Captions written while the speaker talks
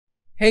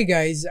Hey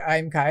guys,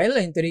 I'm Kyle.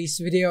 In today's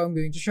video, I'm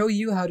going to show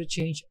you how to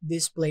change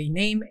display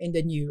name in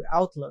the new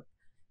Outlook.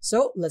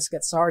 So let's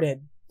get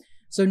started.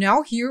 So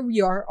now here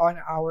we are on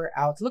our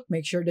Outlook.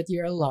 Make sure that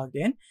you're logged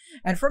in.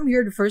 And from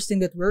here, the first thing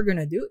that we're going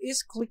to do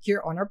is click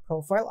here on our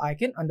profile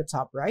icon on the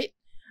top right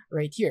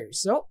here.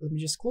 So let me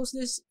just close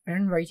this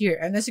and right here.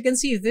 And as you can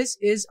see, this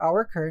is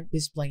our current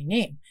display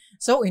name.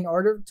 So in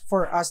order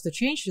for us to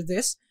change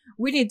this,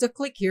 we need to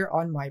click here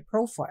on my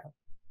profile.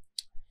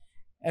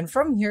 And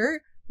from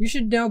here, you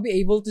should now be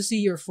able to see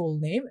your full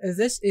name.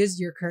 This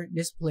is your current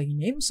display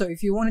name. So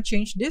if you want to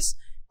change this,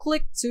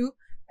 click to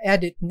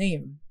edit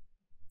name.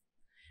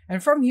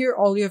 And from here,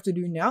 all you have to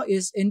do now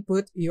is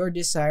input your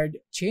desired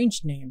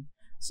change name.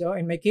 So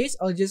in my case,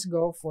 I'll just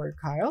go for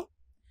Kyle.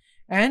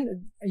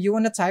 And you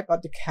want to type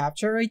out the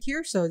captcha right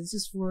here. So this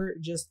is for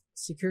just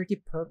security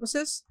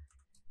purposes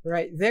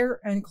right there,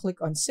 and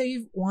click on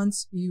save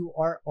once you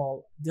are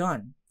all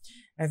done.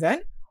 And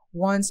then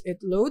once it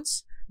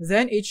loads,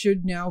 then it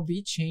should now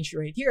be changed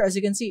right here. As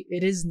you can see,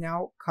 it is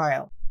now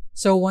Kyle.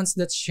 So once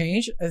that's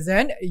changed,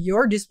 then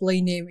your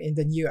display name in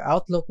the new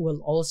Outlook will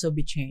also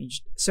be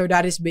changed. So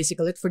that is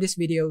basically it for this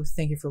video.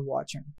 Thank you for watching.